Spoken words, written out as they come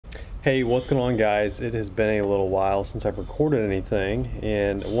Hey, what's going on, guys? It has been a little while since I've recorded anything,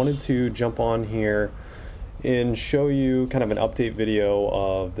 and I wanted to jump on here and show you kind of an update video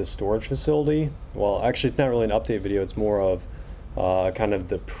of the storage facility. Well, actually, it's not really an update video, it's more of kind of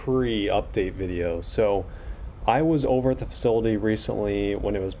the pre-update video. So I was over at the facility recently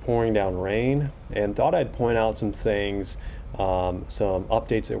when it was pouring down rain and thought I'd point out some things, some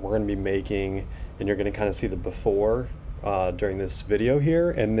updates that we're going to be making, and you're going to kind of see the before during this video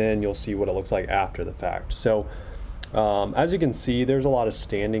here, and then you'll see what it looks like after the fact. So as you can see, there's a lot of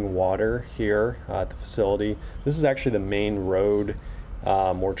standing water here at the facility. This is actually the main road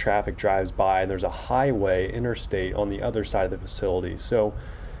where traffic drives by, and there's a highway interstate on the other side of the facility. So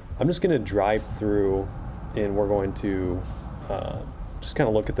I'm just going to drive through, and we're going to just kind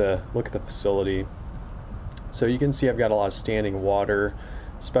of look at the facility. So you can see I've got a lot of standing water,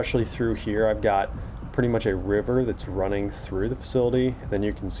 especially through here. I've got pretty much a river that's running through the facility, and then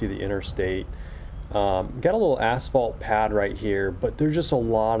you can see the interstate. Got a little asphalt pad right here, but there's just a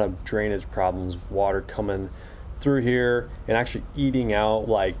lot of drainage problems, water coming through here and actually eating out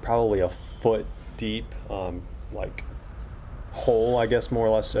like probably a foot deep like hole, I guess, more or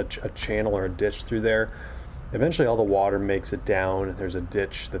less a channel or a ditch through there. Eventually all the water makes it down. There's a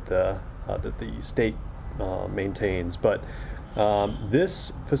ditch that the state maintains, but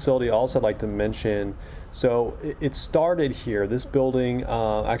this facility also I'd like to mention, so it started here. This building,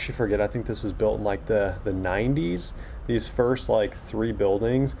 I actually forget, I think this was built in like the 90s, these first like 3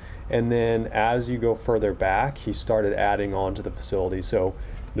 buildings, and then as you go further back, he started adding on to the facility. So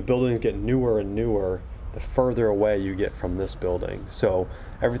the buildings get newer and newer the further away you get from this building. So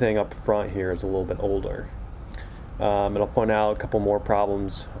everything up front here is a little bit older. And I'll point out a couple more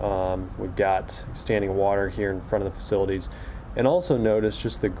problems. We've got standing water here in front of the facilities. And also notice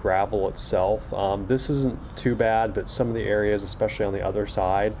just the gravel itself. This isn't too bad, but some of the areas, especially on the other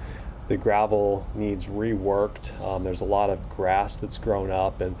side, the gravel needs reworked. There's a lot of grass that's grown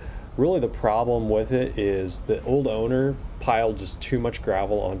up, and really the problem with it is the old owner piled just too much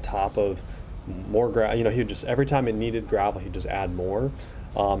gravel on top of more gravel. You know, he'd just, every time it needed gravel, he'd just add more,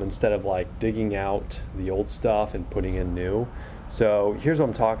 instead of like digging out the old stuff and putting in new. So here's what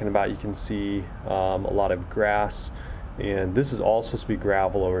I'm talking about. You can see a lot of grass, and this is all supposed to be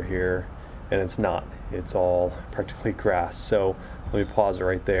gravel over here, and it's not. It's all practically grass. So let me pause it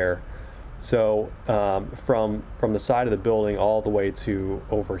right there. So from the side of the building all the way to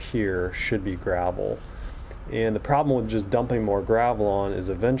over here should be gravel. And the problem with just dumping more gravel on is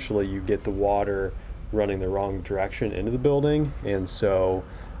eventually you get the water running the wrong direction into the building, and so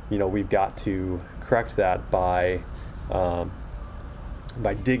we've got to correct that by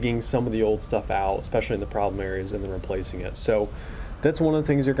digging some of the old stuff out, especially in the problem areas, and then replacing it. So that's one of the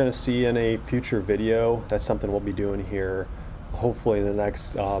things you're going to see in a future video. That's something we'll be doing here hopefully in the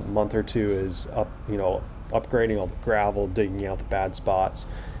next month or two, is upgrading all the gravel, digging out the bad spots.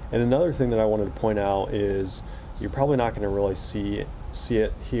 And another thing that I wanted to point out is, you're probably not going to really see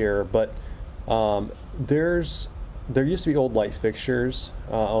it here, but there used to be old light fixtures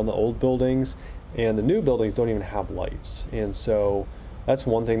on the old buildings, and the new buildings don't even have lights. And so that's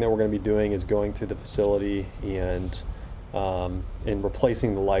one thing that we're going to be doing, is going through the facility and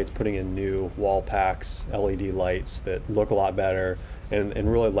replacing the lights, putting in new wall packs, LED lights that look a lot better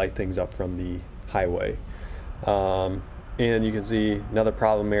and really light things up from the highway. And you can see another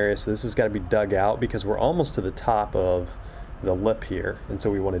problem area. So this has got to be dug out because we're almost to the top of the lip here, and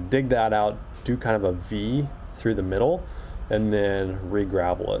so we want to dig that out, do kind of a V through the middle, and then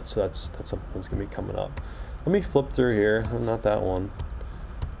re-gravel it. So that's something that's going to be coming up. Let me flip through here. Not that one.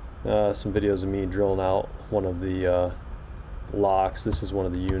 Some videos of me drilling out one of the locks. This is one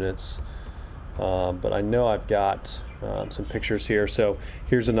of the units, but I know I've got some pictures here. So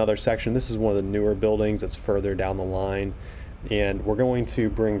here's another section. This is one of the newer buildings that's further down the line, and we're going to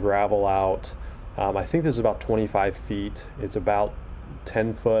bring gravel out. I think this is about 25 feet. It's about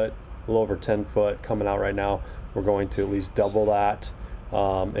 10 foot, a little over 10 foot coming out right now. We're going to at least double that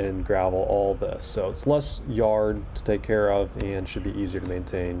and gravel all this. So it's less yard to take care of and should be easier to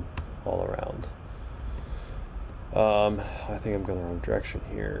maintain all around. I think I'm going the wrong direction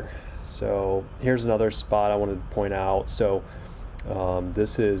here. So here's another spot I wanted to point out. So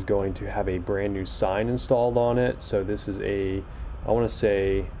this is going to have a brand new sign installed on it. So this is I want to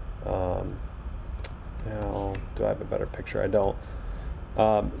say, now, do I have a better picture? I don't.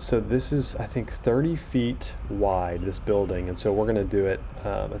 So this is, I think, 30 feet wide, this building, and so we're going to do it,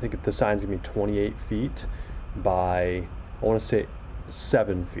 I think the sign's going to be 28 feet by, I want to say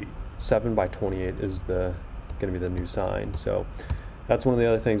 7 feet. 7 by 28 is going to be the new sign. So that's one of the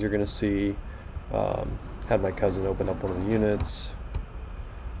other things you're going to see. Had my cousin open up one of the units,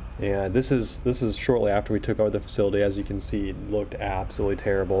 And this is shortly after we took over the facility. As you can see, it looked absolutely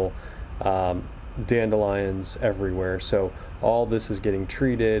terrible. Dandelions everywhere. So all this is getting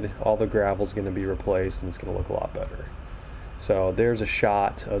treated, all the gravel's going to be replaced, and it's going to look a lot better. So there's a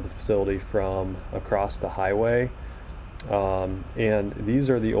shot of the facility from across the highway. And these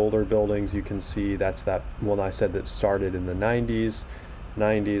are the older buildings. You can see that's that one I said that started in the 90s,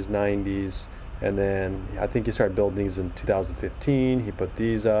 and then I think he started building these in 2015. He put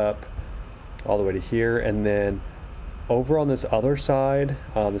these up all the way to here, and then over on this other side,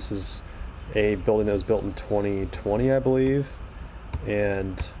 this is a building that was built in 2020, I believe,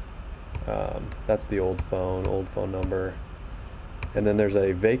 and that's the old phone number. And then there's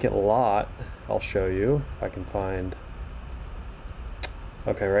a vacant lot. I'll show you if I can find.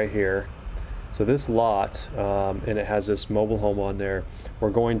 Okay, right here. So this lot, and it has this mobile home on there. We're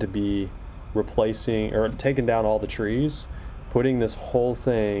going to be replacing or taking down all the trees, putting this whole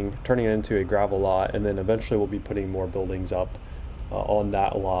thing, turning it into a gravel lot, and then eventually we'll be putting more buildings up on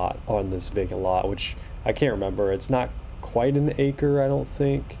that lot, on this vacant lot, which I can't remember. It's not quite an acre, I don't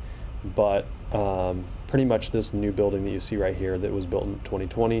think, but pretty much this new building that you see right here that was built in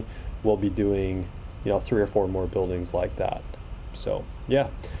 2020, we'll be doing, 3 or 4 more buildings like that. So yeah,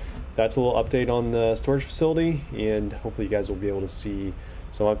 that's a little update on the storage facility, and hopefully you guys will be able to see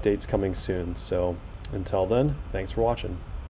some updates coming soon. So until then, thanks for watching.